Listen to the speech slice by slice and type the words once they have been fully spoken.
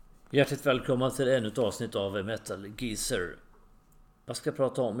Hjärtligt välkomna till ännu ett avsnitt av Metal Geezer. Vad ska jag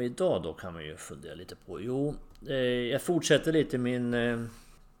prata om idag då, kan man ju fundera lite på. Jag fortsätter lite min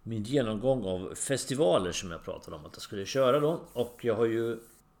genomgång av festivaler som jag pratade om att jag skulle köra då. Och jag har ju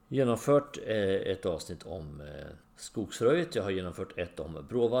genomfört ett avsnitt om Skogsröjet. Jag har genomfört ett om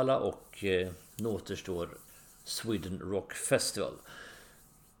Bråvalla och nu återstår Sweden Rock Festival.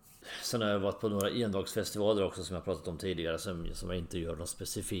 Sen har jag varit på några endagsfestivaler också som jag pratat om tidigare som jag inte gör några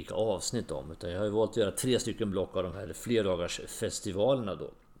specifika avsnitt om, utan jag har valt att göra 3 stycken block av de här flerdagars festivalerna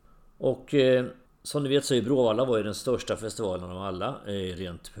då. Och som ni vet så är Bråvalla var ju den största festivalen av alla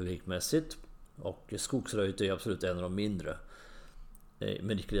rent publikmässigt, och Skogsröjet är absolut en av de mindre.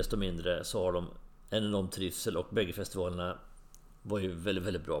 Men icke desto mindre så har de en enorm trivsel, och bägge festivalerna var ju väldigt,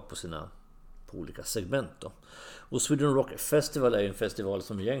 väldigt bra på olika segment då. Och Sweden Rock Festival är en festival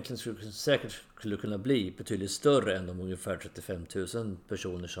som egentligen säkert skulle kunna bli betydligt större än de ungefär 35 000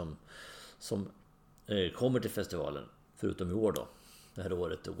 personer som kommer till festivalen, förutom i år då. Det här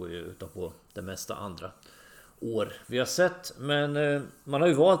året går ju utanpå det mesta andra år vi har sett, men man har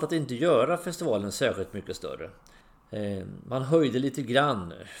ju valt att inte göra festivalen särskilt mycket större. Man höjde lite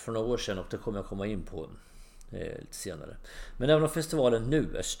grann för några år sedan, och det kommer jag komma in på lite senare. Men även om festivalen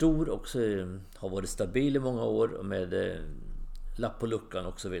nu är stor och har varit stabil i många år med lapp på luckan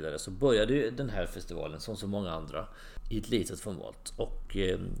och så vidare, så började ju den här festivalen som så många andra i ett litet format. Och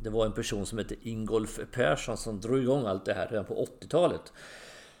det var en person som hette Ingolf Persson som drog igång allt det här redan på 80-talet.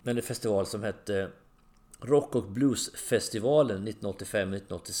 Men en festival som hette Rock och Blues-festivalen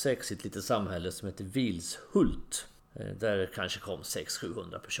 1985-1986 i ett litet samhälle som heter Vilshult. Där det kanske kom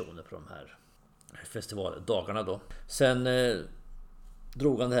 600-700 personer på de här festivaldagarna då. Sen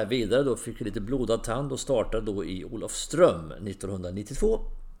drog han det här vidare då, fick lite blodad tand och startade då i Olofström 1992.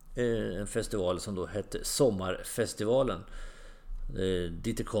 En festival som då hette Sommarfestivalen.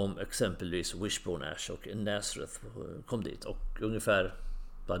 Dit det kom exempelvis Wishbone Ash och Nazareth kom dit, och ungefär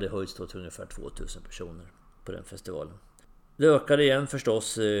hade höjts då till ungefär 2000 personer på den festivalen. Det ökade igen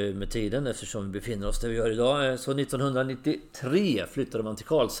förstås med tiden eftersom vi befinner oss där vi gör idag. Så 1993 flyttade man till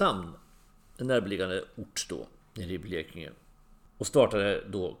Karlshamn, en närliggande ort då nere i Blekinge, och startade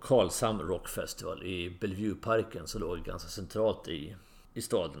då Karlshamn Rock Festival i Bellevueparken, så låg ganska centralt i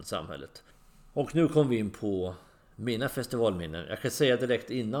staden, samhället. Och nu kom vi in på mina festivalminnen. Jag kan säga direkt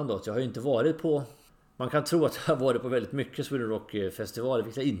innan då att jag har inte varit på, man kan tro att jag har varit på väldigt mycket Sweden Rock festivaler,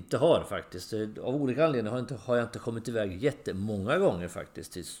 vilket jag inte har faktiskt. Av olika anledningar har jag inte kommit iväg jättemånga gånger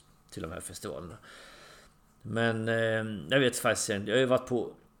faktiskt till de här festivalerna. Men jag vet faktiskt inte, jag har ju varit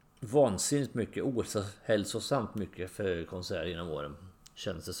på vansinnigt mycket, ohälsosamt mycket för konserter genom åren,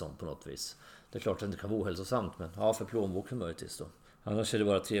 känns det som på något vis. Det är klart att det inte kan vara ohälsosamt, men ja, för plånboken möjligtvis då. Annars är det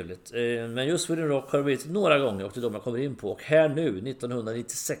bara trevligt. Men just Sweden Rock har det blivit några gånger, och det är de jag kommer in på. Och här nu,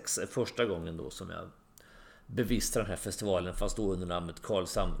 1996 är första gången då som jag bevistar den här festivalen, fast då under namnet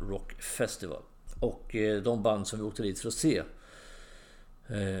Karlshamn Rock Festival. Och de band som vi åkte dit för att se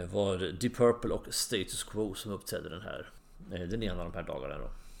var Deep Purple och Status Quo som uppträdde den ena av de här dagarna då.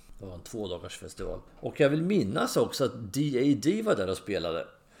 Det var en 2-dagars festival. Och jag vill minnas också att DAD var där och spelade.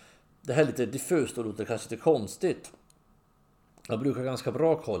 Det här är lite diffust och låter kanske lite konstigt. Jag brukar ha ganska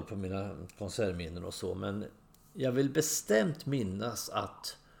bra koll på mina konsertminnen och så, men jag vill bestämt minnas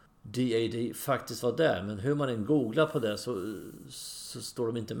att DAD faktiskt var där. Men hur man än googlar på det så står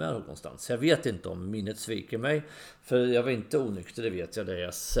de inte med någonstans. Jag vet inte om minnet sviker mig, för jag var inte onykter, det vet jag. Det är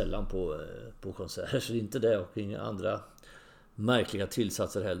jag sällan på konserter, så det är inte det, och inga andra märkliga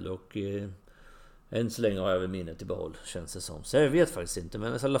tillsatser heller, och än så länge har jag väl minnet i behåll, känns det som. Så jag vet faktiskt inte,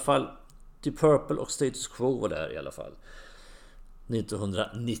 men i alla fall Deep Purple och Status Quo var där i alla fall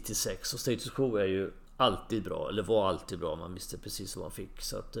 1996. Och Status Quo är ju alltid bra, eller var alltid bra, man visste precis vad man fick.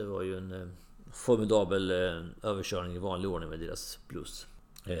 Så att det var ju en formidabel överkörning i vanlig ordning med deras blues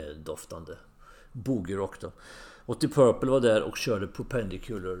doftande boogie rock då. Och Deep Purple var där och körde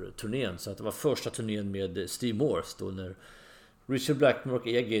Perpendicular-turnén, så att det var första turnén med Steve Morse då, när Richard Blackmore och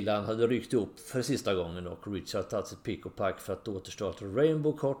Ian Gillan hade ryckt ihop för sista gången, och Richard tagit sitt pick och pack för att återstarta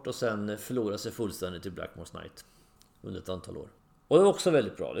Rainbow kort och sen förlora sig fullständigt i Blackmore's Night under ett antal år. Och det var också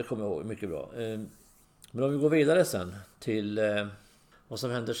väldigt bra, det kommer jag ihåg, mycket bra. Men om vi går vidare sen till vad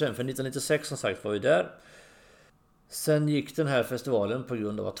som händer sen, för 1996 som sagt var vi där. Sen gick den här festivalen på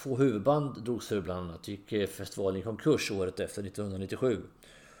grund av att 2 huvudband drog sig, bland annat gick festivalen i konkurs året efter 1997.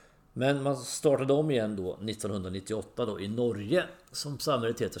 Men man startade om igen då 1998 då i Norge, som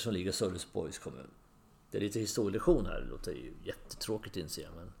samhället heter, som ligger i Sölvesborgs kommun. Det är lite historielektion här, det låter ju jättetråkigt inser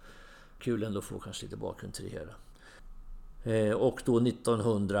jag, men kul ändå att få kanske lite bakgrund till det hela. Och då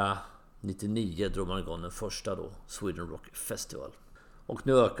 1999 drog man igång den första då Sweden Rock Festival. Och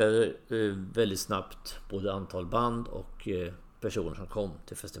nu ökade väldigt snabbt både antal band och personer som kom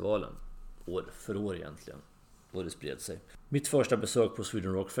till festivalen. År för år egentligen. Och det spred sig. Mitt första besök på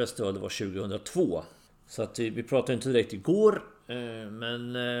Sweden Rock Festival, det var 2002. Så att vi pratade inte direkt igår.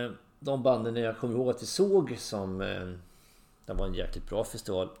 Men de banden jag kommer ihåg att vi såg som... Det var en jäkligt bra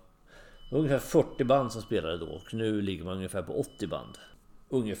festival. Det var ungefär 40 band som spelade då. Och nu ligger man ungefär på 80 band.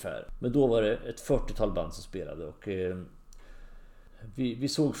 Ungefär. Men då var det ett 40-tal band som spelade. Och vi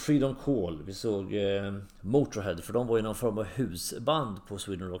såg Freedom Call. Vi såg Motorhead. För de var ju någon form av husband på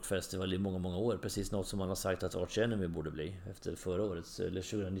Sweden Rock Festival i många, många år. Precis något som man har sagt att Arch Enemy borde bli. Efter förra årets, eller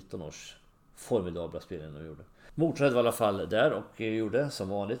 2019 års formidabla spelning de gjorde. Motorhead var i alla fall där och gjorde som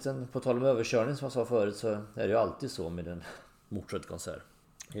vanligt. På tal om överkörning som jag sa förut, så är det ju alltid så med en Motorhead-konsert.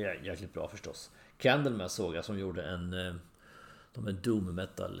 Jäkligt bra förstås. Candlemass såg jag som gjorde de är doom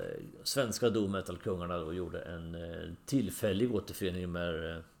metal, svenska doom metal kungarna då, gjorde en tillfällig återförening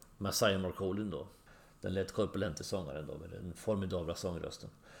med Simon Marcolin då. Den lätt korpulente sångaren då med den formidabla sångrösten.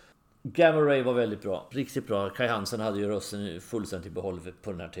 Gamma Ray var väldigt bra, riktigt bra. Kai Hansen hade ju rösten fullständigt behåll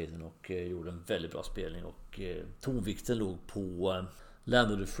på den här tiden och gjorde en väldigt bra spelning. Och tonvikten låg på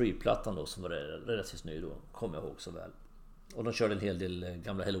Land of the Free-plattan då, som var relativt ny då, kommer jag ihåg så väl. Och de körde en hel del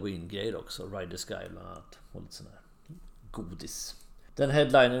gamla Halloween-grejer också, Ride the Sky bland annat, och lite sån här godis. Den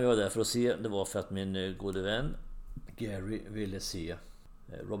headlinen vi var där för att se, det var för att min gode vän Gary ville se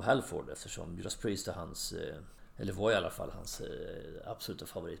Rob Halford, eftersom Judas Priest är hans, eller var i alla fall hans absoluta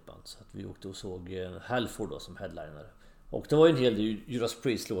favoritband. Så att vi åkte och såg Halford då som headliner. Och det var ju en hel del Judas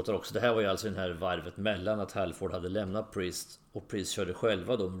Priest-låtar också. Det här var ju alltså den här varvet mellan att Halford hade lämnat Priest och Priest körde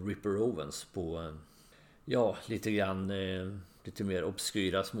själva då med Ripper Owens på lite grann lite mer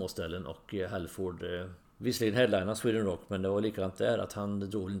obskyra småställen, och Halford visserligen headliner Sweden Rock, men det var likadant där att han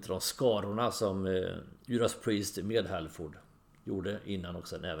drog inte de skarorna som Judas Priest med Halford gjorde innan och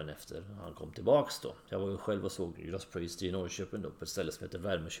sen även efter han kom tillbaks då. Jag var ju själv och såg Judas Priest i Norrköping då på ett ställe som heter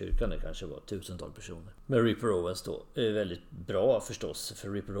Värmekyrkan. Det kanske var 1000-tal personer. Men Ripper Owens då är väldigt bra förstås, för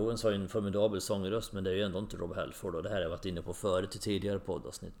Ripper Owens har ju en formidabel sångröst, men det är ju ändå inte Rob Halford, och det här har jag varit inne på förut i tidigare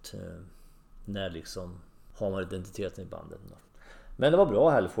poddavsnitt. När liksom har man identiteten i banden då. Men det var bra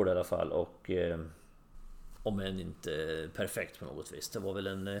Halford i alla fall, och om än inte perfekt på något vis. Det var väl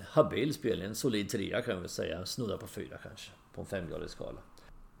en habil spelning, en solid 3 kan vi väl säga, snudda på 4 kanske, på en 5-gradig skala.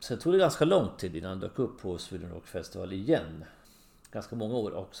 Sen tog det ganska lång tid innan han dök upp på Sweden Rock Festival igen. Ganska många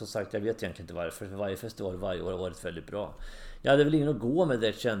år, och som sagt, jag vet egentligen inte varför, för varje festival varje år har varit väldigt bra. Jag hade väl ingen att gå med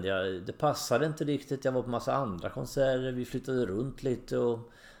det, kände jag. Det passade inte riktigt, jag var på massa andra konserter, vi flyttade runt lite och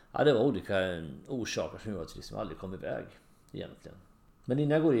det var olika orsaker som gjorde att vi liksom aldrig kom iväg egentligen. Men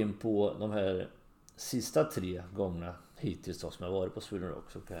innan jag går in på de här sista 3 gångerna hittills då, som jag varit på Sweden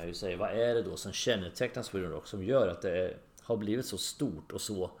Rock, så kan jag ju säga, vad är det då som kännetecknar Sweden Rock som gör att det har blivit så stort och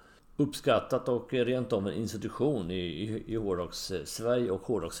så uppskattat och rent om en institution i hårdrocks Sverige och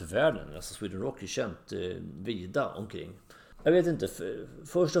hårdrocksvärlden. Alltså Sweden Rock är känt vida omkring. Jag vet inte,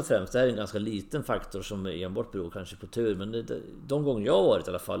 först och främst det här är en ganska liten faktor som enbart beror kanske på tur, men de gånger jag har varit i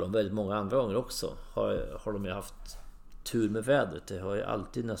alla fall, och väldigt många andra gånger också, har de ju haft tur med vädret. Det har ju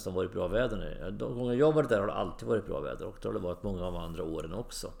alltid nästan varit bra väder. De gånger jag har varit där har det alltid varit bra väder, och det har det varit många av andra åren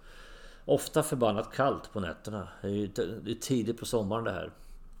också. Ofta förbannat kallt på nätterna. Det är tidigt på sommaren det här.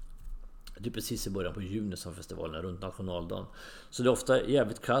 Det är precis i början på juni som festivalen är, runt nationaldagen. Så det är ofta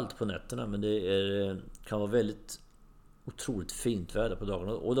jävligt kallt på nätterna, men kan vara väldigt otroligt fint väder på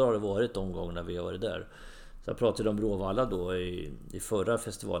dagarna. Och då har det varit de gångerna vi har varit där. Så jag pratade om Bråvalla då i förra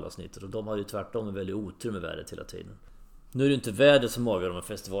festivalavsnittet, och de hade ju tvärtom en väldigt otur med vädret hela tiden. Nu är det inte vädret som avgör om en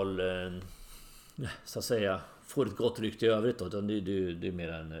festival så att säga får ett gott rykte i övrigt då, utan det är mer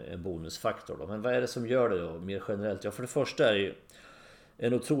en bonusfaktor då. Men vad är det som gör det då mer generellt? Ja, för det första är det ju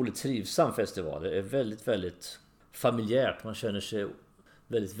en otroligt trivsam festival. Det är väldigt, väldigt familjärt. Man känner sig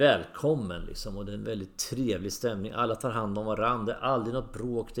väldigt välkommen liksom, och det är en väldigt trevlig stämning. Alla tar hand om varandra. Det är aldrig något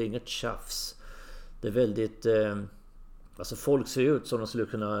bråk, det är inget tjafs. Det är väldigt alltså folk ser ut som de skulle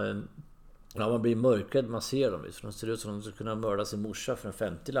kunna, när man blir mörkad, man ser dem, så de ser ut som de skulle kunna mörda sin morsa för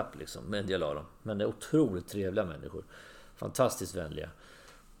en 50-lapp liksom, med en del av dem. Men det är otroligt trevliga människor, fantastiskt vänliga,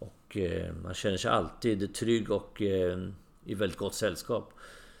 och man känner sig alltid trygg och i väldigt gott sällskap.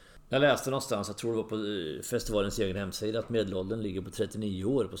 Jag läste någonstans, jag tror det var på festivalens egen hemsida, att medelåldern ligger på 39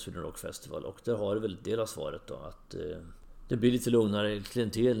 år på Sweden Rock Festival, och där har det väl del av svaret då, att det blir lite lugnare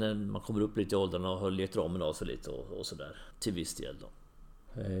klientel när man kommer upp lite i åldrarna och har lekt ramen av sig lite och sådär, till viss del då.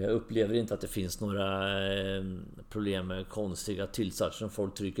 Jag upplever inte att det finns några problem med konstiga tillsatser som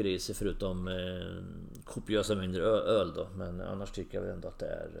folk trycker i sig, förutom kopiösa mängder öl då. Men annars tycker jag ändå att det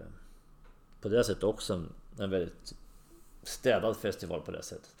är på det sättet också en väldigt städad festival på det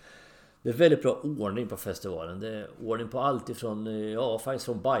sättet. Det är väldigt bra ordning på festivalen. Det är ordning på allt ifrån faktiskt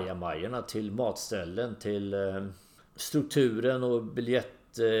från bajamajorna till matställen till strukturen och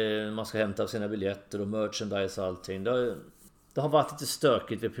biljett. Man ska hämta sina biljetter och merchandise och allting. Det har varit lite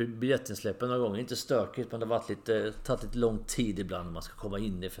stökigt vid biljettinsläppen några gånger. Inte stökigt, men det har tagit lite lång tid ibland när man ska komma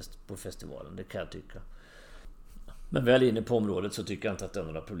in på festivalen. Det kan jag tycka. Men väl inne på området så tycker jag inte att det är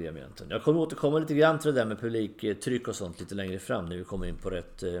några problem egentligen. Jag kommer återkomma lite grann till det där med publiktryck och sånt lite längre fram när vi kommer in på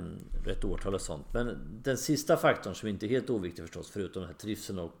rätt årtal och sånt. Men den sista faktorn som inte är helt oviktig förstås, förutom den här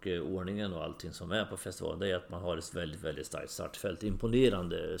trivseln och ordningen och allting som är på festivalen, det är att man har ett väldigt, väldigt starkt startfält.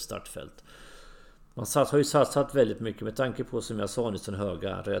 Imponerande startfält. Man har ju satsat väldigt mycket med tanke på, som jag sa nyss, den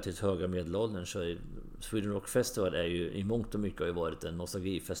relativt höga medelåldern. Så Sweden Rock Festival är ju i mångt och mycket har ju varit en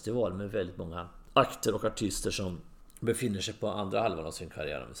nostalgifestival med väldigt många akter och artister som befinner sig på andra halvan av sin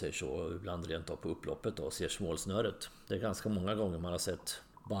karriär, om vi säger så, och ibland rent av på upploppet och ser smålsnöret. Det är ganska många gånger man har sett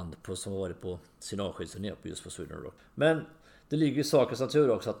band som har varit på sin avskedsturné just på Sweden Rock. Men det ligger i sakens natur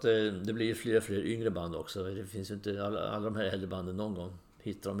också att det blir fler och fler yngre band också. Det finns ju inte alla de här äldre banden någon gång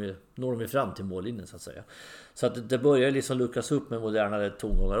når de ju fram till mållinjen så att säga. Så att det börjar liksom luckras upp med modernare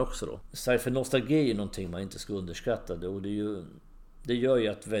tongångar också då. För nostalgi är ju någonting man inte ska underskatta, och det gör ju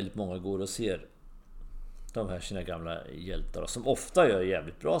att väldigt många går och ser de här sina gamla hjältar som ofta gör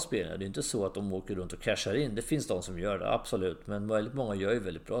jävligt bra spelningar. Det är inte så att de åker runt och cashar in. Det finns de som gör det, absolut. Men väldigt många gör ju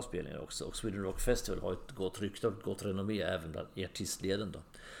väldigt bra spelningar också. Och Sweden Rock Festival har ett gott rykte och ett gott renommé även bland artistleden då.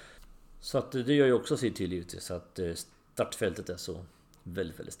 Så att det gör ju också sitt till givetvis att startfältet är så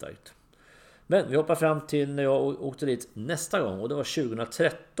väldigt, väldigt starkt. Men vi hoppar fram till när jag åkte dit nästa gång, och det var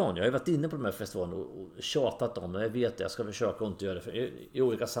 2013. Jag har ju varit inne på de här festivalen och tjatat om det. Jag vet det, jag ska försöka inte göra det i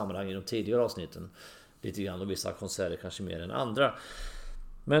olika sammanhang i de tidigare avsnitten. Lite grann, och vissa konserter kanske mer än andra.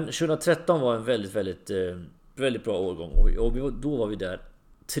 Men 2013 var en väldigt, väldigt, väldigt bra årgång. Och då var vi där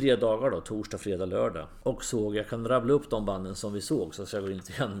 3 dagar då, torsdag, fredag, lördag. Och jag kan rabbla upp de banden som vi såg, så jag går in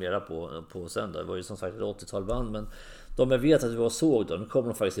lite grann mera på sen då. Det var ju som sagt ett 80-tal band, men de jag vet att vi såg då, nu kommer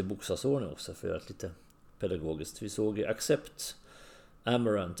de faktiskt i bokstavsordning också för att göra det lite pedagogiskt. Vi såg Accept,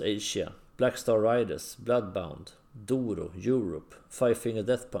 Amarant, Asia, Black Star Riders, Bloodbound, Doro, Europe, Five Finger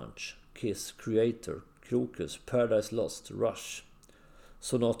Death Punch, Kiss, Creator, Krokus, Paradise Lost, Rush,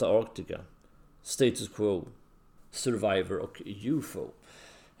 Sonata Arctica, Status Quo, Survivor och UFO.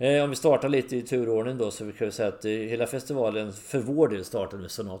 Om vi startar lite i turordning då, så vi kan ju säga att hela festivalen för vår del startade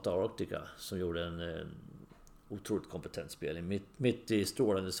med Sonata Arctica som gjorde en otroligt kompetent spelning mitt i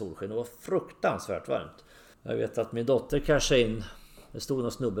strålande solsken. Det var fruktansvärt varmt. Jag vet att min dotter cashade in. Det stod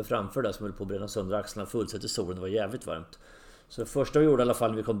någon snubbe framför där som höll på att bränna sönder axlarna fullsätt i solen. Det var jävligt varmt. Så det första vi gjorde i alla fall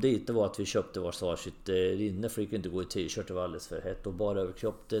när vi kom dit, det var att vi köpte varsitt linne, för det gick inte gå i t-shirt, det var alldeles för hett. Och bara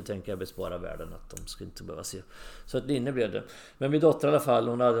överkropp, det tänker jag bespara världen, att de ska inte behöva se. Så ett linne blev det. Men min dotter i alla fall,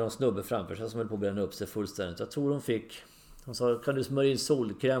 hon hade någon snubbe framför sig som höll på att bränna upp sig fullständigt. Jag tror hon sa, kan du smörja in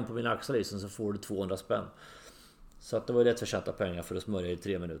solkräm på min axlar liksom, så får du 200 spänn. Så att det var rätt försatta pengar för att smörja i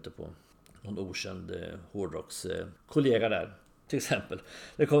 3 minuter på någon okänd hårdrocks kollega där, till exempel.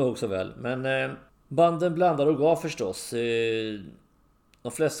 Det kommer jag också väl. Men banden blandade och gav förstås.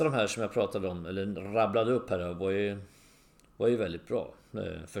 De flesta av de här som jag pratade om, eller rabblade upp här, var ju väldigt bra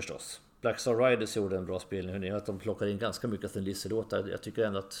förstås. Black Star Riders gjorde en bra spelning. Att de plockade in ganska mycket Thin Lizzy-låtar. Jag tycker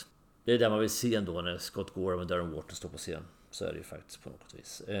ändå att det är där man vill se ändå när Scott Gorham och Darren Waters står på scen. Så är det ju faktiskt på något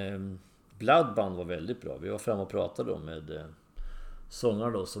vis. Bloodbound var väldigt bra. Vi var fram och pratade då med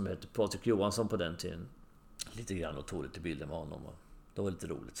sångaren då som heter Patrik Johansson på den tiden. Lite grann och tog lite bilder med honom. Och det var lite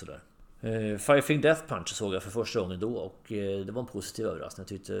roligt sådär. Five Finger Death Punch såg jag för första gången då, och det var en positiv överraskning. Jag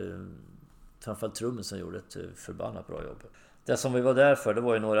tyckte framförallt trummen som gjorde ett förbannat bra jobb. Det som vi var där för, det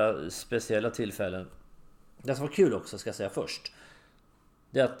var ju några speciella tillfällen. Det som var kul också, ska jag säga först,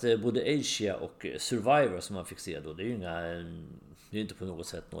 det är att både Asia och Survivor som man fick se då, det är ju inte på något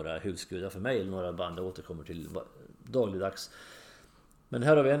sätt några husgudar för mig eller några band jag återkommer till dagligdags. Men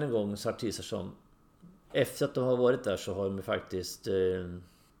här har vi än en gång artister som efter att de har varit där så har de faktiskt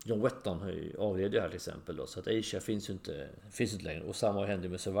John Wetton avled ju här till exempel då, så att Asia finns ju inte längre, och samma hände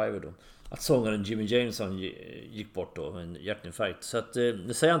med Survivor då, att sångaren Jimmy Jameson gick bort då med en hjärtinfarkt. Så att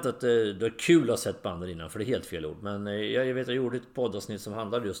det säger inte att det är kul att ha sett banden innan, för det är helt fel ord, men jag vet jag gjorde ett poddavsnitt som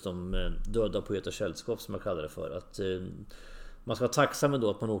handlade just om döda poeters sällskap, som jag kallar det för, att man ska vara tacksam ändå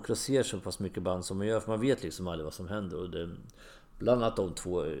att man åker och ser så pass mycket band som man gör, för man vet liksom aldrig vad som händer, och det, bland annat de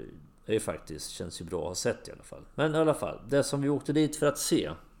två är faktiskt, känns ju bra att ha sett i alla fall. Men i alla fall, det som vi åkte dit för att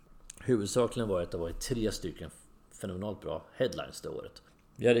se huvudsakligen var att det var 3 stycken fenomenalt bra headlines det året.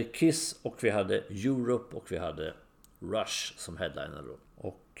 Vi hade Kiss och vi hade Europe och vi hade Rush som headliner då.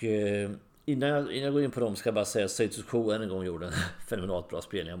 Och Innan jag går in på dem ska jag bara säga att Status Quo än en gång gjorde en fenomenalt bra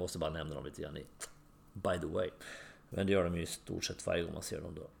spelning. Jag måste bara nämna dem lite grann by the way. Men det gör de ju i stort sett varje gång man ser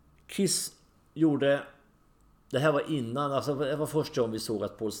dem då. Kiss gjorde... Det här var innan, alltså det var första gången vi såg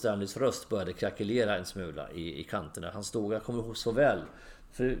att Paul Stanleys röst började krackelera en smula i kanterna. Han stod, jag kommer ihåg så väl.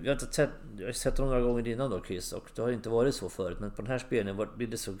 För jag har sett dem några gånger innan då, Kiss, och det har inte varit så förut. Men på den här spelningen blev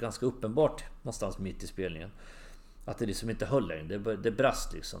det så ganska uppenbart någonstans mitt i spelningen att det liksom inte höll längre. Det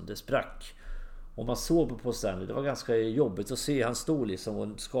brast liksom, det sprack. Och man såg på Stanley, det var ganska jobbigt att se. Han stod liksom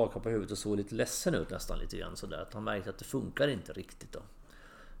och skakade på huvudet och såg lite ledsen ut nästan lite grann sådär. Att han märkte att det funkar inte riktigt då.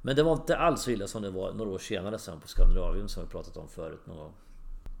 Men det var inte alls så illa som det var några år senare sen på Skandinavien som vi pratat om förut någon gång.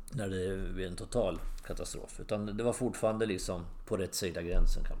 När det blev en total katastrof. Utan det var fortfarande liksom på rätt sida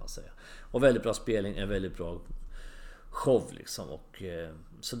gränsen kan man säga. Och väldigt bra spelning, en väldigt bra show liksom. Och,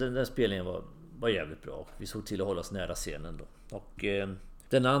 så den spelningen var jävligt bra. Vi såg till att hålla oss nära scenen då. Och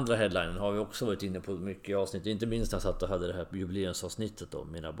den andra headlinen har vi också varit inne på mycket i avsnitt. Inte minst när jag satt och hade det här jubileumsavsnittet då.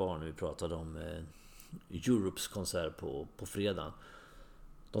 Mina barn, vi pratade om Europes konsert på fredag.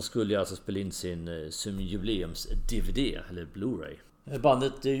 De skulle ju alltså spela in sin jubileums-DVD eller Blu-ray.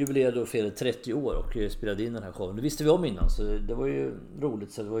 Bandet jubilerade då för 30 år och spelade in den här showen. Det visste vi om innan, så det var ju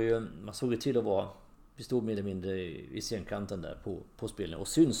roligt. Så det var ju, man såg ju till att vara... Vi stod mer eller mindre i scenkanten där på spelningen och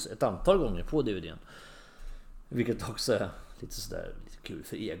syns ett antal gånger på DVDn. Vilket också är lite kul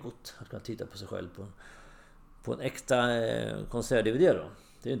för egot att kunna titta på sig själv på en äkta konsert-DVD då.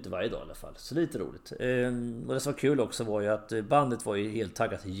 Det är inte varje dag i alla fall, så det är lite roligt. Och det som var kul också var ju att bandet var ju helt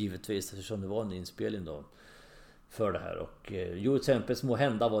taggat givetvis eftersom det var en inspelning då för det här. Och Joe Tempest må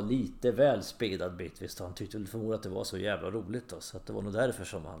hända var lite väl speedad bitvis. Han tyckte väl förmodligen att det var så jävla roligt då, så att det var nog därför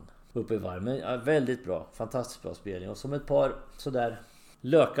som han var uppe i varv. Men ja, väldigt bra, fantastiskt bra spelning. Och som ett par sådär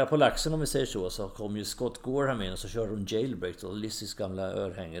lökar på laxen om vi säger så kom ju Scott Gorham in och så körde de Jailbreak och Lizzies gamla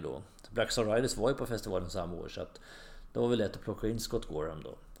örhänge då. Black Star Riders var ju på festivalen samma år, så att det var väl lätt att plocka in Scott Gorham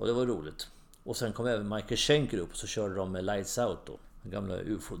då. Och det var roligt. Och sen kom även Michael Schenker upp och så körde de med Lights Out då. Den gamla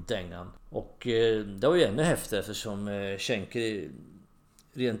UFO-dängan. Och det var ju ännu häftigt eftersom Schenker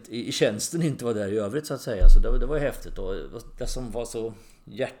rent i tjänsten inte var där i övrigt så att säga. Så det var ju häftigt. Och det som var så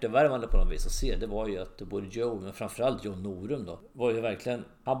hjärtevärmande på något vis att se, det var ju att både Joe, men framförallt John Norum då, var ju verkligen,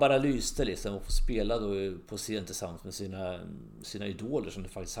 han bara lyste liksom och få spela då på scen tillsammans med sina idoler som det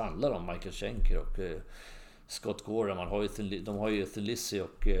faktiskt handlar om, Michael Schenker och Scott Gorham. De har ju Thin Lizzy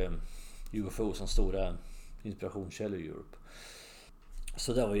och UFO som stora inspirationskällor i Europe.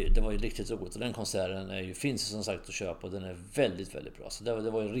 Så det var ju riktigt roligt. Och den konserten finns som sagt att köpa och den är väldigt, väldigt bra. Så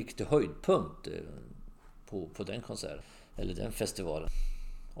det var en riktig höjdpunkt på den konserten. Eller den festivalen.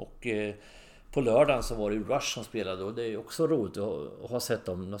 Och på lördagen så var det ju Rush som spelade. Och det är också roligt att ha sett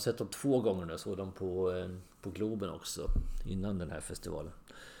dem. Jag har sett dem 2 gånger nu. Så de på Globen också. Innan den här festivalen.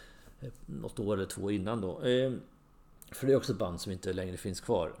 Något år eller 2 innan då. För det är också ett band som inte längre finns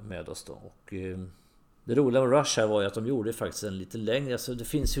kvar med oss då. Och det roliga med Rush här var ju att de gjorde faktiskt en lite längre. Alltså det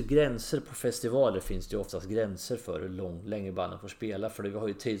finns ju gränser på festivaler. Finns det ju oftast gränser för hur länge banden får spela. För vi har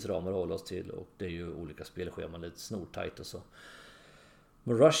ju tidsramar att hålla oss till. Och det är ju olika spelscheman, lite snortajt och så.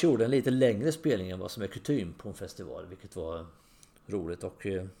 Men Rush gjorde en lite längre spelning än vad som är kutym på en festival. Vilket var roligt. Och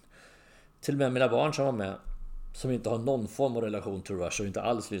till och med mina barn som var med, som inte har någon form av relation till Rush och inte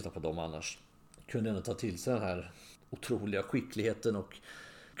alls lyssnar på dem annars, kunde ändå ta till sig den här otroliga skickligheten och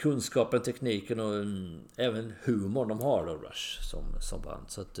kunskapen, tekniken och även humor de har då, Rush som band.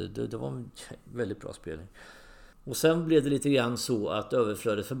 Så att det var en väldigt bra spelning. Och sen blev det lite grann så att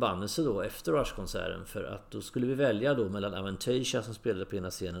överflödet förbannelse då efter Rush-konserten, för att då skulle vi välja då mellan Avantasia som spelade på ena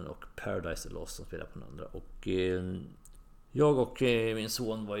scenen och Paradise Lost som spelade på den andra. Och jag och min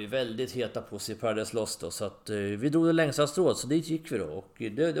son var ju väldigt heta på att se Paradise Lost då, så att vi drog det längsta strået, så dit gick vi då. Och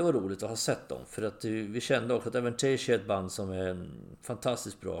det var roligt att ha sett dem, för att vi kände också att Avantasia är ett band som är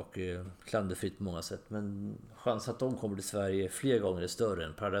fantastiskt bra och klanderfritt på många sätt. Men chansen att de kommer till Sverige fler gånger är större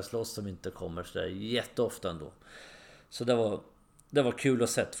än Paradise Lost som inte kommer så där jätteofta ändå. Så det var kul att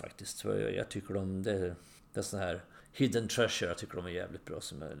sett faktiskt. Jag tycker det är sån här hidden treasure, jag tycker de är jävligt bra,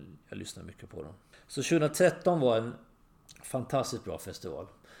 som jag lyssnar mycket på dem. Så 2013 var en fantastiskt bra festival.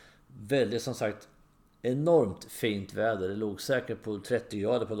 Väldigt, som sagt, enormt fint väder. Det låg säkert på 30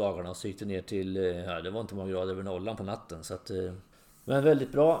 grader på dagarna och så gick det ner till, det var inte många grader över nollan på natten. Så att, men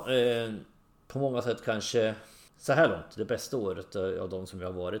väldigt bra. På många sätt kanske så här långt det bästa året av de som vi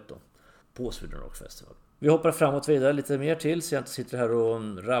har varit då på Sweden Rock Festival. Vi hoppar framåt vidare lite mer till, så jag inte sitter här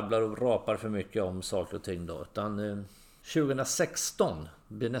och rabblar och rapar för mycket om saker och ting då. Utan 2016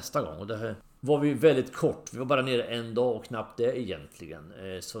 blir nästa gång, och det här var vi väldigt kort. Vi var bara nere en dag och knappt det egentligen.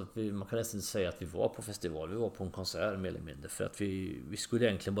 Så man kan nästan inte säga att vi var på festival. Vi var på en konsert mer eller mindre. För att vi skulle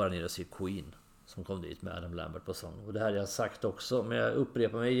egentligen bara ner och se Queen, som kom dit med Adam Lambert på sång. Och det här jag sagt också, men jag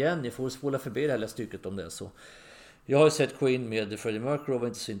upprepar mig igen. Ni får spola förbi det här stycket om det så. Jag har ju sett Queen med Freddie Mercury och var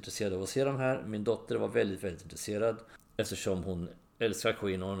inte så intresserad av att se dem här. Min dotter var väldigt, väldigt intresserad. Eftersom hon älskar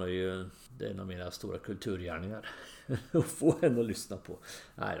Queen och hon är ju en av mina stora kulturgärningar. Att få henne att lyssna på.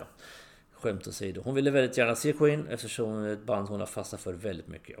 Nej då. Skämt åsido. Hon ville väldigt gärna se Queen eftersom det är ett band hon har fastnat för väldigt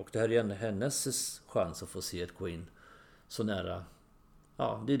mycket. Och det här är hennes chans att få se ett Queen så nära.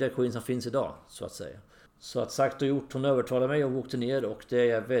 Ja, det är det Queen som finns idag så att säga. Så att sagt och gjort, hon övertalade mig och åkte ner och det är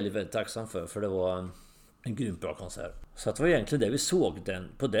jag väldigt, väldigt tacksam för det var en grymt bra konsert. Så att det var egentligen det vi såg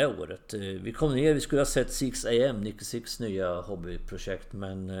på det året. Vi kom ner, vi skulle ha sett 6 AM, Nicky Six nya hobbyprojekt,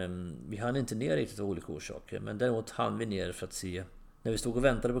 men vi hann inte ner riktigt av olika orsaker. Men däremot hann vi ner för att se när vi stod och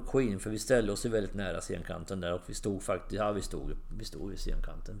väntade på Queen, för vi ställde oss ju väldigt nära scenkanten där och vi stod faktiskt, ja vi stod vid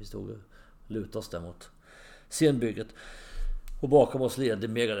scenkanten. Vi stod och lutade oss där mot scenbygget och bakom oss ledde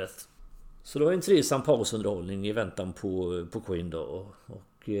Megadeth. Så det var en trivsam pausunderhållning i väntan på Queen då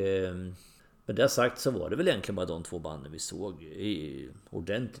och med det sagt så var det väl egentligen bara de två banden vi såg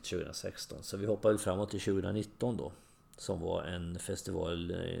ordentligt 2016. Så vi hoppade framåt till 2019 då. Som var en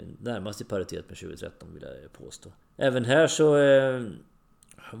festival närmast i paritet med 2013 vill jag påstå. Även här så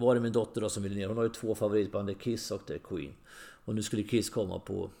var det min dotter då som ville ner. Hon har ju 2 favoritband, det är Kiss och det är Queen. Och nu skulle Kiss komma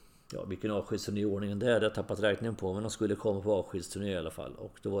på, ja vilken avskedsturné i ordningen det är, det har jag tappat räkningen på. Men de skulle komma på avskedsturné i alla fall.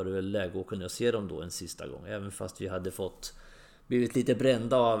 Och då var det väl läge att kunna se dem då en sista gång. Även fast vi hade blivit lite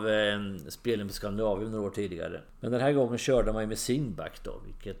brända av spelen på Skandinavien några år tidigare. Men den här gången körde man ju med Singback då,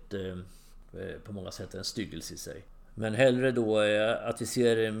 vilket på många sätt är en styggelse i sig. Men hellre då att vi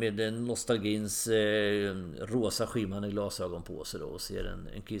ser med nostalgins rosa skimmande glasögon på sig då och ser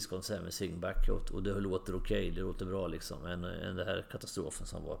en Kiss-konsert med Singback och det låter okej, det låter bra liksom än den här katastrofen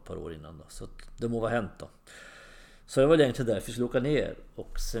som var ett par år innan då. Så det må vara hänt då. Så det var egentligen därför vi skulle åka ner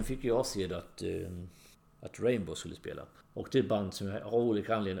och sen fick jag se då att Rainbow skulle spela. Och det är ett band som jag av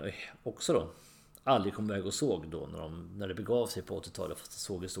olika anledningar också då aldrig kom iväg och såg då när det begav sig på 80-talet, fast jag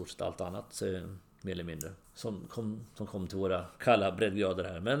såg i stort sett allt annat mer eller mindre som kom till våra kalla breddgrader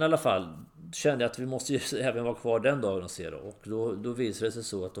här. Men i alla fall kände jag att vi måste ju även vara kvar den dagen och se då. Och då visade det sig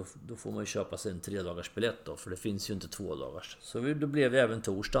så att då får man ju köpa sig en 3-dagars biljett då, för det finns ju inte 2-dagars. Så då blev det även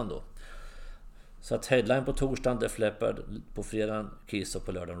torsdagen då. Så att headline på torsdagen, Def Leppard, på fredagen Kiss och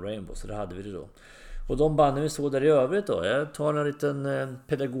på lördagen Rainbow. Så det hade vi det då. Och de banden vi såg där i övrigt då, jag tar en liten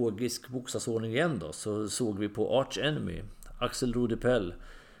pedagogisk bokstavsordning igen då, så såg vi på Arch Enemy, Axel Rudipell,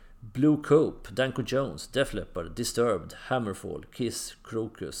 Blue Cope, Danko Jones, Def Leppard, Disturbed, Hammerfall, Kiss,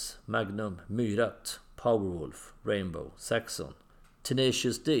 Crocus, Magnum, Myrat, Powerwolf, Rainbow, Saxon,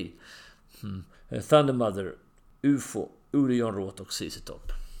 Tenacious D, Thunder Mother, UFO, Urion Roth och ZZ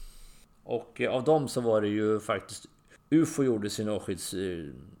Top. Och av dem så var det ju faktiskt UFO gjorde sin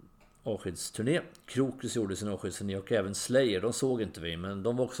avskedsturné, Crocus gjorde sin avskedsturné och även Slayer, de såg inte vi men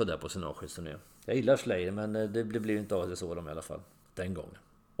de var också där på sin avskedsturné. Jag gillar Slayer men det blev inte av det så dem i alla fall den gången.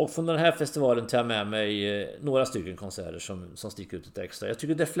 Och från den här festivalen tar jag med mig några stycken konserter som sticker ut lite extra. Jag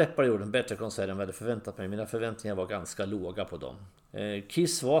tycker Def Leppard gjorde en bättre konsert än vad jag hade förväntat mig. Mina förväntningar var ganska låga på dem.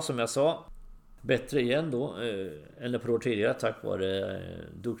 Kiss var som jag sa bättre igen då än ett par år tidigare tack vare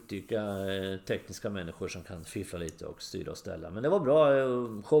duktiga tekniska människor som kan fiffla lite och styra och ställa. Men det var bra,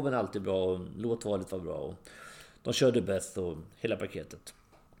 showen är alltid bra och låtvalet var bra och de körde Beth och hela paketet.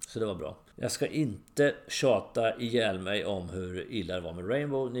 Så det var bra. Jag ska inte tjata ihjäl mig om hur illa det var med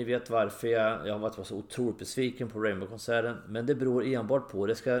Rainbow. Ni vet varför jag har varit så otroligt besviken på Rainbow-konserten. Men det beror enbart på,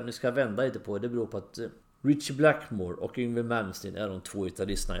 nu ska jag vända lite på det beror på att Ritchie Blackmore och Yngwie Malmsteen är de 2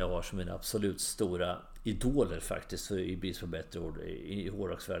 gitarristerna jag har som är absolut stora idoler faktiskt i brist på bättre ord i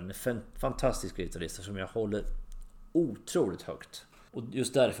hårdrocksvärlden. Fantastiska gitarrister som jag håller otroligt högt. Och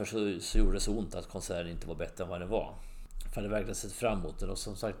just därför så gjorde det så ont att konserten inte var bättre än vad det var. För det verkligen sett fram emot den. Och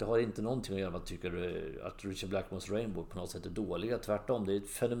som sagt, det har inte någonting att göra med att tycka att Ritchie Blackmores Rainbow på något sätt är dåliga. Tvärtom, det är ett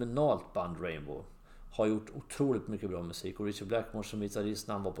fenomenalt band Rainbow. Har gjort otroligt mycket bra musik. Och Ritchie Blackmore som gitarrist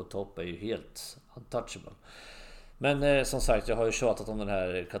när han var på topp är ju helt untouchable. Men som sagt, jag har ju tjatat om den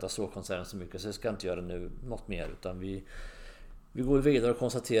här katastrofkonserten så mycket så jag ska inte göra nu något mer. Utan vi går vidare och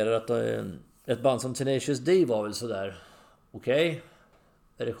konstaterar att ett band som Tenacious D var väl sådär okej.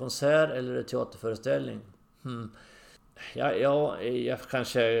 Är det konsert eller är det teaterföreställning? Jag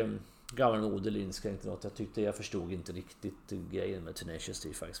kanske gammalmodig inskränkt något. Jag förstod inte riktigt grejen med Tenacious D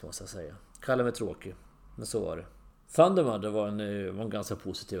faktiskt måste jag säga. Kallar mig tråkig, men så var det. Thunder Mother var en ganska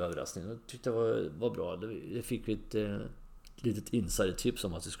positiv överraskning. Jag tyckte det var bra. Det fick vi ett litet insidertips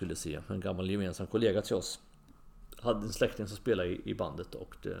om att vi skulle se en gammal gemensam kollega till oss. Hade en släkting som spelade i bandet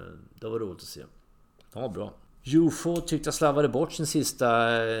och det var roligt att se. Ja, bra. UFO tyckte jag slarvade bort sin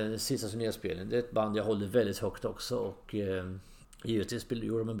sista turnéspelning. Det är ett band jag håller väldigt högt också och givetvis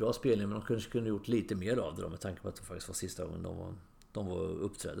gjorde de en bra spelning, men de kanske kunde gjort lite mer av det då, med tanke på att det faktiskt var sista gången de var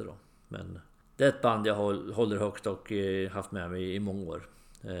uppträdde då. Men det är ett band jag håller högt och haft med mig i många år,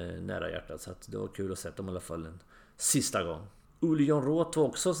 nära hjärtat, så att det var kul att se dem i alla fall en sista gång. Olle John Roth var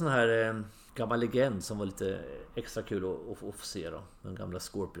också sån här gammal legend som var lite extra kul att få se då. Den gamla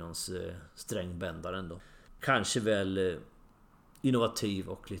Scorpions strängbändaren då. Kanske väl innovativ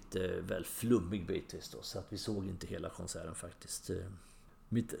och lite väl flummig bitvis då, så att vi såg inte hela konserten faktiskt.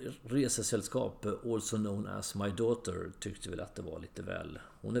 Mitt resesällskap, also known as my daughter, tyckte väl att det var lite väl...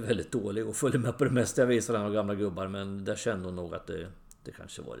 Hon är väldigt dålig och följer med på det mesta jag visar den av gamla gubbar, men där kände hon nog att det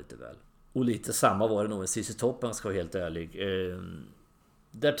kanske var lite väl. Och lite samma var det nog med CC Top, jag ska vara helt ärlig.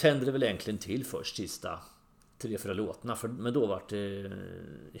 Där tände det väl egentligen till först sista 3-4 låtarna, men då var det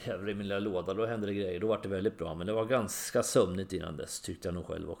jävlar i min lilla låda, då hände det grejer, då var det väldigt bra, men det var ganska sömnigt innan dess, tyckte jag nog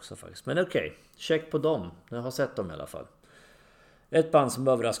själv också faktiskt. Men okej, check på dem, jag har sett dem i alla fall. Ett band som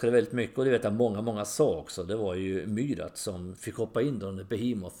överraskade väldigt mycket, och det vet jag många sa också, det var ju Myrat som fick hoppa in då när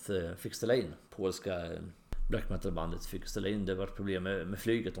Behemoth fick ställa in. Polska black metal-bandet fick ställa in, det var ett problem med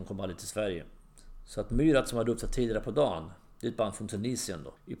flyget, de kom aldrig till Sverige. Så att Myrat som hade uppträtt tidigare på dagen, det är ett band från Tunisien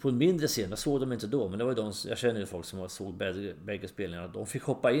då. På en mindre scen, jag såg dem inte då, men det var ju de, jag känner ju folk som såg bägge spelningarna. De fick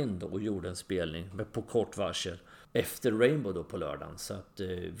hoppa in då och gjorde en spelning på kort varsel efter Rainbow då på lördagen. Så att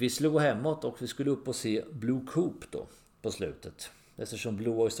vi skulle gå hemåt och vi skulle upp och se Blue Coop då på slutet. Eftersom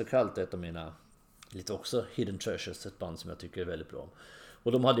Blue Oyster Cult är ett av mina lite också hidden treasures, ett band som jag tycker är väldigt bra.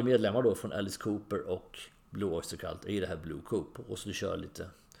 Och de hade medlemmar då från Alice Cooper och Blue Oyster Cult i det här Blue Coop. Och så du kör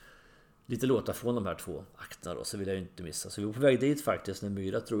lite låtar från de här två akterna då, så vill jag ju inte missa. Så vi var på väg dit faktiskt när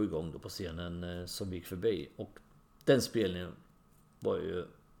Myra drog igång då på scenen som gick förbi. Och den spelningen var ju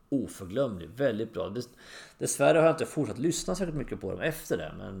oförglömlig, väldigt bra. Dessvärre har jag inte fortsatt lyssna särskilt mycket på dem efter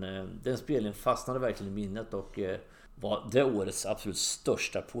det, men den spelningen fastnade verkligen i minnet och var det årets absolut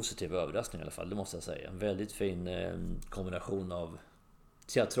största positiva överraskning i alla fall, det måste jag säga. En väldigt fin kombination av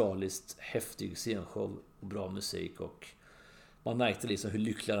teatraliskt häftig scenshow och bra musik, och man märkte liksom hur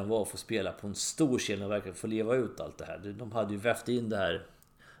lyckliga de var att få spela på en stor scen och verkligen få leva ut allt det här. De hade ju vävt in det här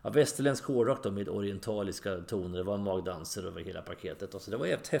västerländsk hårdrock då med orientaliska toner. Det var en magdanser över hela paketet. Och så det var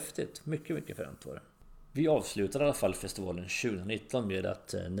jävligt häftigt. Mycket fränt var det. Vi avslutade i alla fall festivalen 2019 med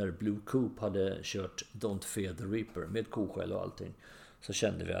att när Blue Coop hade kört Don't Fear the Reaper med koskäll och allting, så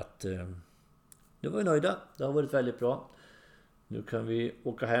kände vi att nu var vi nöjda. Det har varit väldigt bra. Nu kan vi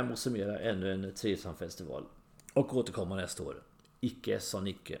åka hem och summera ännu en trivsam festival och återkomma nästa år. Icke sa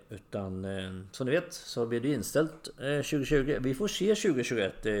Nicke, utan som ni vet så blir det inställt 2020. Vi får se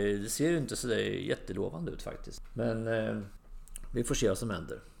 2021. Det ser ju inte så där jättelovande ut faktiskt. Men vi får se vad som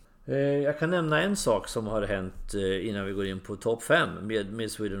händer. Jag kan nämna en sak som har hänt innan vi går in på topp 5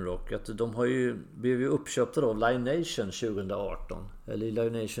 med Sweden Rock. Att de har ju blivit uppköpta av Live Nation 2018. Eller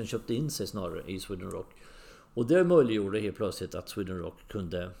Live Nation köpte in sig snarare i Sweden Rock. Och det möjliggjorde helt plötsligt att Sweden Rock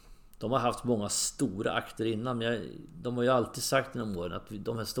kunde... De har haft många stora akter innan, men de har ju alltid sagt genom åren att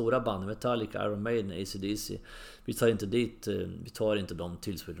de här stora banden, Metallica, Iron Maiden, AC/DC, vi tar inte dem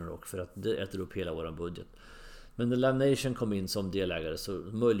till Sweden Rock för att det äter upp hela våran budget. Men när Live Nation kom in som delägare så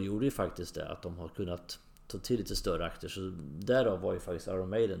möjliggjorde ju faktiskt det att de har kunnat ta till lite större akter. Så därav var ju faktiskt Iron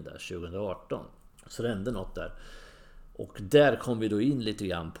Maiden där 2018. Så det hände något där. Och där kom vi då in lite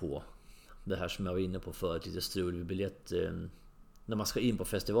grann på det här som jag var inne på förut, lite strul vid biljett. När man ska in på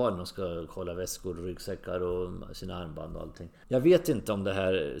festivalen och ska kolla väskor och ryggsäckar och sina armband och allting. Jag vet inte om det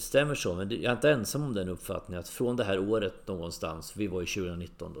här stämmer så, men jag är inte ensam om den uppfattningen att från det här året någonstans, vi var i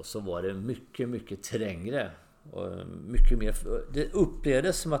 2019 då, så var det mycket trängre och mycket mer. Det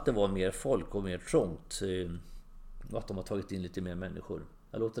upplevdes som att det var mer folk och mer trångt, och att de har tagit in lite mer människor.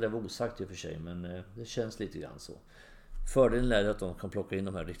 Jag låter det vara osagt i och för sig, men det känns lite grann så. Fördelen är att de kan plocka in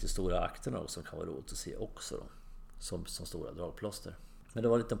de här riktigt stora akterna och som kan vara roligt att se också då. Som stora dragplåster. Men det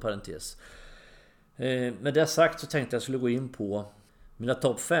var en liten parentes. Med det sagt så tänkte jag skulle gå in på mina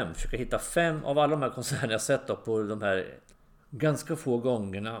topp 5. Försöka hitta 5 av alla de här konserterna jag sett då på de här ganska få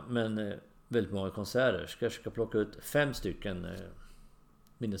gångerna, men väldigt många konserter. Ska jag försöka plocka ut 5 stycken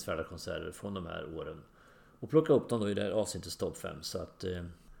minnesvärda konserter från de här åren. Och plocka upp dem då i det här avsnittets topp 5. Så att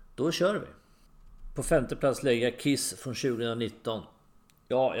då kör vi. På 5:e plats lägger jag Kiss från 2019.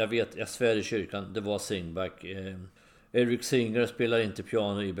 Ja, jag vet, jag svär i kyrkan, det var Singback. Eric Singer spelar inte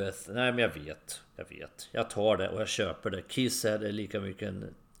piano i Beth. Nej, men jag vet. Jag tar det och jag köper det. Kiss är det lika mycket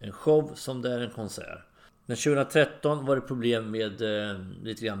en show som det är en konsert. Men 2013 var det problem med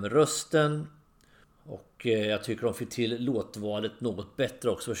lite grann med rösten. Och jag tycker de fick till låtvalet något bättre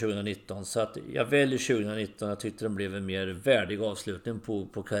också för 2019. Så att jag väljer 2019. Jag tyckte den blev en mer värdig avslutning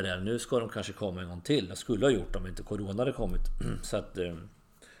på karriären. Nu ska de kanske komma en gång till. Jag skulle ha gjort om inte corona hade kommit. Så att,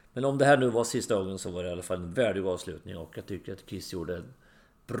 men om det här nu var sista gången så var det i alla fall en värdig avslutning. Och jag tycker att Kiss gjorde en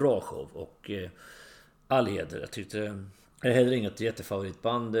bra show. Och all heder. Jag tyckte det är heller inget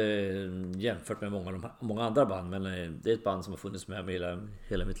jättefavoritband jämfört med många andra band. Men det är ett band som har funnits med mig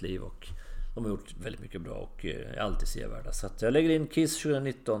hela mitt liv. Och de har gjort väldigt mycket bra och är alltid sevärda. Så att jag lägger in Kiss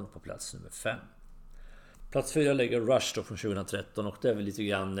 2019 på plats nummer 5. Plats 4 lägger Rush då från 2013. Och det är väl lite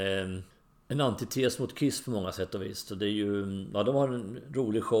grann en antites mot Kiss på många sätt och vis. Och det är ju, ja, de har en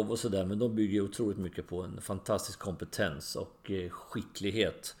rolig show och sådär. Men de bygger otroligt mycket på en fantastisk kompetens och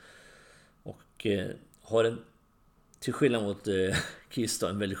skicklighet. Och har en, till skillnad mot Kiss då,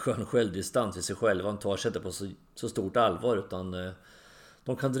 en väldigt skön självdistans i sig själva. De tar sig inte på så stort allvar utan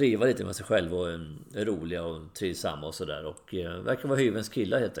de kan driva lite med sig själva och är roliga och trivsamma och sådär. Och verkar vara hyvens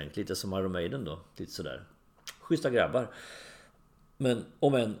killar helt enkelt. Lite som Iron Maiden då. Lite sådär. Schyssta grabbar. Men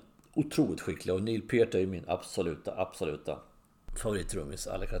om en otroligt skicklig. Och Neil Peart är ju min absoluta favorittrummis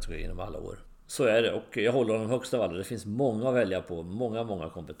alla kategorier genom alla år. Så är det. Och jag håller honom högst av alla. Det finns många att välja på. Många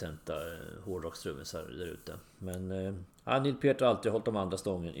kompetenta hårdrockstrummisar där ute. Men Neil Peart har alltid hållit de andra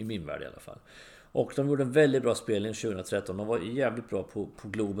stången i min värld i alla fall. Och de gjorde en väldigt bra spelning 2013. De var jävligt bra på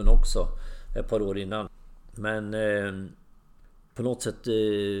Globen också ett par år innan. Men på något sätt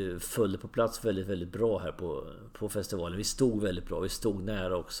föll det på plats väldigt bra här på festivalen. Vi stod väldigt bra. Vi stod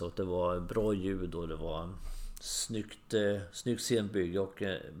nära också. Det var bra ljud och det var snyggt scenbygge och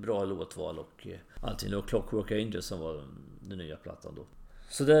bra låtval och allting. Det var Clockwork Angel som var den nya plattan då.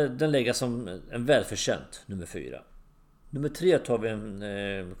 Så den lägger som en välförtjänt nummer 4. Nummer 3 tar vi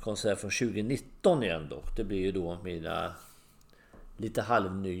en konsert från 2019 igen då. Det blir ju då mina lite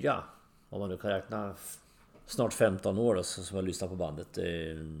halvnya, om man nu kan räkna snart 15 år då, som jag lyssnar på bandet.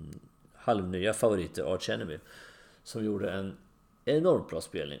 Halvnya favoriter, Arch Enemy, som gjorde en enormt bra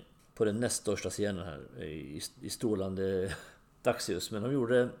spelning på den näst största scenen här i strålande dagsljus. Men de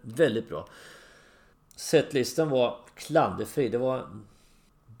gjorde det väldigt bra. Setlisten var klanderfri. Det var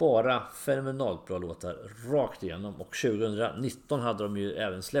bara fenomenalt bra låtar rakt igenom. Och 2019 hade de ju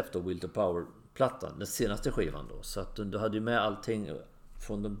även släppt då Will to Power-plattan, den senaste skivan då. Så att du hade ju med allting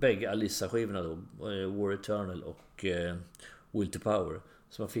från de bägge Alissa-skivorna då, War Eternal och Will to Power.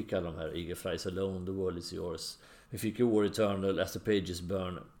 Så man fick alla de här Eager Flies Alone, The World Is Yours. Vi fick ju War Eternal, As the Pages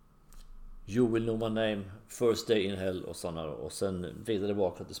Burn, You Will Know My Name, First Day in Hell och sådana. Och sen vidare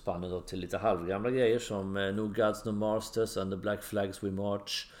bakåt i spannet då till lite halvgamla grejer som No Gods No Masters and The Black Flags We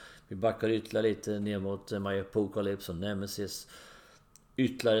March. Vi backar ytterligare lite ner mot My Apocalypse och Nemesis.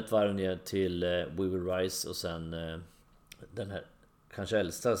 Ytterligare ett varv ner till We Will Rise och sen den här kanske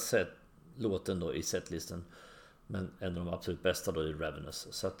äldsta låten då i setlisten. Men en av de absolut bästa då i Ravenous.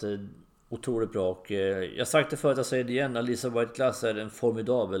 Så att otroligt bra och jag har sagt det förut, jag säger det igen. Alissa White Glass är en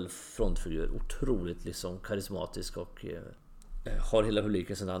formidabel frontfigur. Otroligt liksom karismatisk och har hela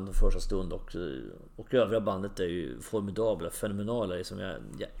publiken sedan första stund och övriga bandet är ju formidabla, fenomenala liksom.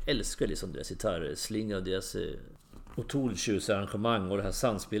 Jag älskar liksom deras gitarrslingar och deras otroligt tjusiga arrangemang och det här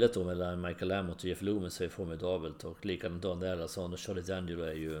samspelet då mellan Michael Lamotte och Jeff Loomis är formidabelt och likadant Don Erlandsson och Charlie D'Angelo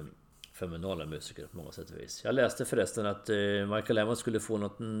är ju fenomenala musiker på många sätt och vis. Jag läste förresten att Michael Lamotte skulle få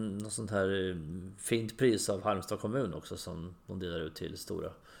något sånt här fint pris av Halmstad kommun också som de delar ut till stora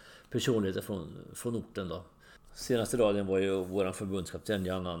personligheter från orten då. Senaste radion var ju våran förbundskapten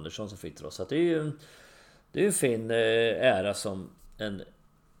Jan Andersson som fick det då. Så att det är ju en fin ära som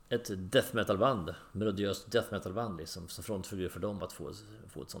ett death metal band, melodiöst death metal band liksom, som frontfigur för dem att få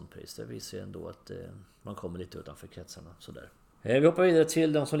ett sånt pris. Det visar ju ändå att man kommer lite utanför kretsarna sådär. Vi hoppar vidare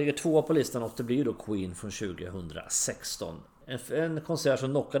till de som ligger tvåa på listan och det blir ju då Queen från 2016. En konsert som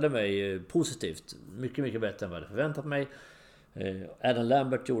knockade mig positivt. Mycket bättre än vad jag hade förväntat mig. Adam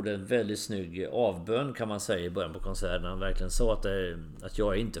Lambert gjorde en väldigt snygg avbön kan man säga i början på konserten. Han verkligen sa att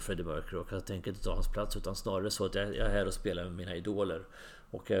jag är inte Freddie Mercury och jag tänker inte ta hans plats utan snarare så att jag är här och spelar med mina idoler.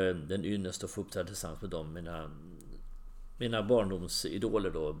 Och den ynnest att få uppträda tillsammans med dem, mina barndomsidoler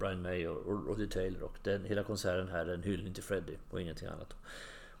då, Brian May och Roddy Taylor. Och hela konserten här är en hyllning till Freddie och ingenting annat.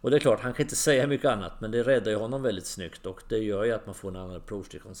 Och det är klart, han kan inte säga mycket annat, men det räddar ju honom väldigt snyggt och det gör ju att man får en annan approach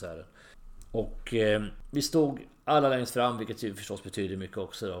till konserten. Och vi stod alla längst fram, vilket ju förstås betyder mycket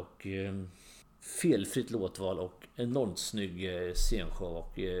också då, och felfritt låtval och enormt snygg scenshow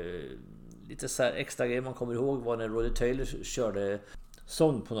och lite så här extra grejer man kommer ihåg var när Roddy Taylor körde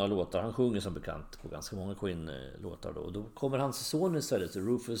sång på några låtar. Han sjunger som bekant på ganska många Queen-låtar då. Och då kommer hans son istället,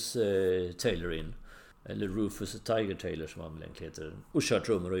 Rufus Taylor in. eller Rufus Tiger Taylor som han väl heter, och kör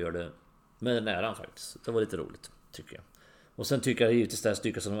trummor och gör det med den äran faktiskt. Det var lite roligt tycker jag. Och sen tycker jag givetvis det här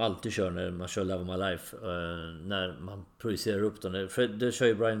stycket som de alltid kör när man kör Love of My Life, när man projicerar upp den. För det kör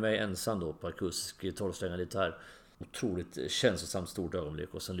ju Brian May ensam då på akustisk 12-strängad gitarr. Otroligt känslosamt stort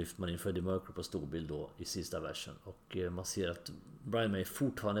ögonblick, och sen lyfter man in Freddie Mercury på storbild då i sista versen, och man ser att Brian May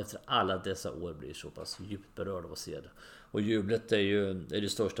fortfarande efter alla dessa år blir så pass djupt berörd av att se det. Och jublet är det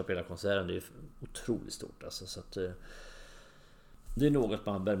största på hela konserten. Det är otroligt stort alltså, så att det är något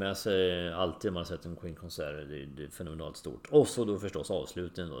man bär med sig alltid när man har sett en Queen-konsert. Det är fenomenalt stort. Och så då förstås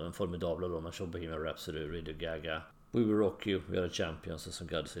avslutningen då, den formidabla då man kör Bohemian Rhapsody, Radio Gaga, We Will Rock You, We Are The Champions och så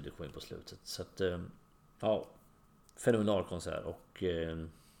God Save the Queen på slutet. Så att ja, fenomenal konsert, och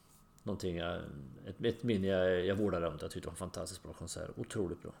någonting ett minne jag vårdar om. Jag tyckte det var en fantastiskt bra konsert,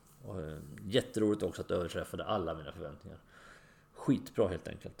 otroligt bra, och jätteroligt också att det överträffade alla mina förväntningar. Skitbra helt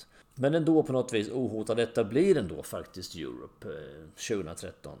enkelt. Men ändå på något vis ohotad, detta blir ändå faktiskt Europe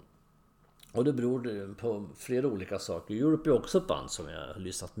 2013. Och det beror på flera olika saker. Europe är också ett band som jag har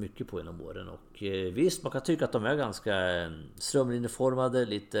lyssnat mycket på genom åren, och visst, man kan tycka att de är ganska strömlinjeformade,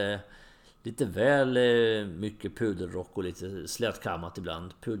 lite väl mycket pudelrock och lite slätkammat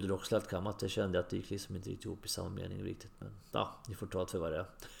ibland. Pudelrock, slätkammat, det kände jag att det gick liksom inte riktigt ihop i samma mening riktigt. Men ja, ni får ta det för vad det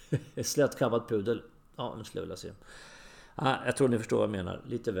är. Slätkammat pudel, ja, nu skulle jag vilja se. Jag tror ni förstår vad jag menar.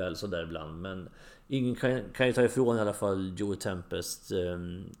 Lite väl så där ibland. Men ingen kan ju ta ifrån i alla fall Joey Tempest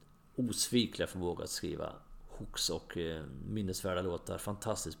osvikliga förmåga att skriva hooks och minnesvärda låtar.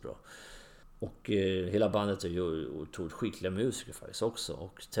 Fantastiskt bra. Och hela bandet är ju otroligt skickliga musiker faktiskt också.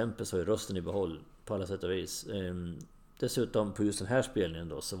 Och Tempest har ju rösten i behåll på alla sätt och vis. Dessutom på just den här spelningen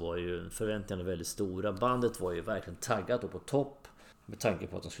då, så var ju förväntningarna väldigt stora. Bandet var ju verkligen taggat och på topp. Med tanke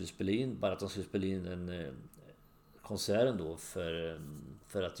på att de skulle spela in. Bara att de skulle spela in en konserten då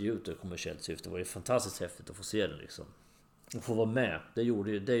för att ge ut det kommersiellt syfte. Det var ju fantastiskt häftigt att få se den liksom. Och få vara med. Det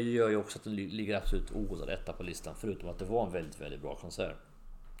gör ju också att den ligger absolut ohotad etta på listan. Förutom att det var en väldigt, väldigt bra konsert.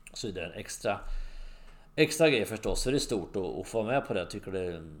 Så är det en extra grej förstås. Så det är stort att få vara med på det. Jag tycker det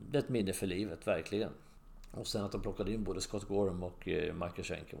är ett minne för livet, verkligen. Och sen att de plockade in både Scott Gorham och Michael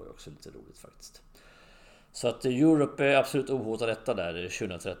Schenker var ju också lite roligt faktiskt. Så att Europe är absolut ohotad etta där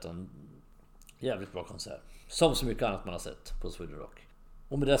 2013. Jävligt bra konsert. Som så mycket annat man har sett på Sweden Rock.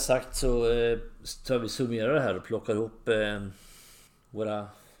 Och med det sagt så tar vi summerar det här och plockar ihop våra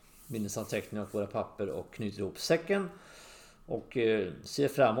minnesanteckningar och våra papper och knyter ihop säcken. Och ser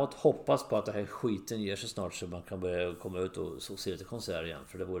framåt, hoppas på att det här skiten ger sig snart så man kan börja komma ut och se lite konserter igen.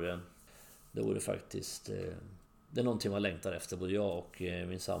 För det vore faktiskt det är någonting man längtar efter. Både jag och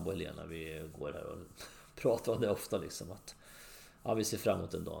min sambo Helena, vi går här och pratar om det ofta liksom, att ja, vi ser fram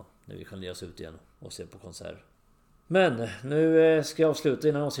emot en dag när vi kan ge oss ut igen och se på konserter. Men nu ska jag avsluta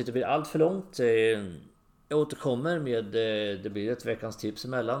innan avsnittet blir allt för långt. Jag återkommer med, det blir ett veckans tips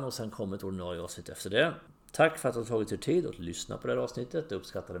emellan och sen kommer ett ordinarie avsnitt efter det. Tack för att ni har tagit er tid att lyssna på det här avsnittet. Jag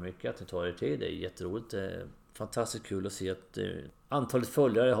uppskattar det mycket att ni tar er tid. Det är jätteroligt. Det är fantastiskt kul att se att antalet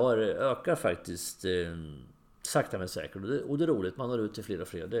följare har ökat faktiskt sakta men säkert. Och det är roligt. Man når ut till fler och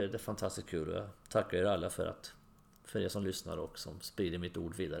fler. Det är fantastiskt kul. Och jag tackar er alla för er som lyssnar och som sprider mitt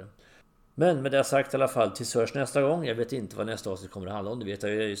ord vidare. Men med det sagt i alla fall, tills hörs nästa gång. Jag vet inte vad nästa avsnitt kommer att handla om. Det vet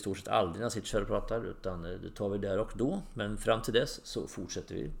jag i stort sett aldrig när jag sitter och pratar. Utan det tar vi där och då. Men fram till dess så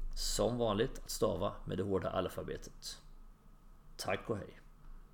fortsätter vi som vanligt att stava med det hårda alfabetet. Tack och hej.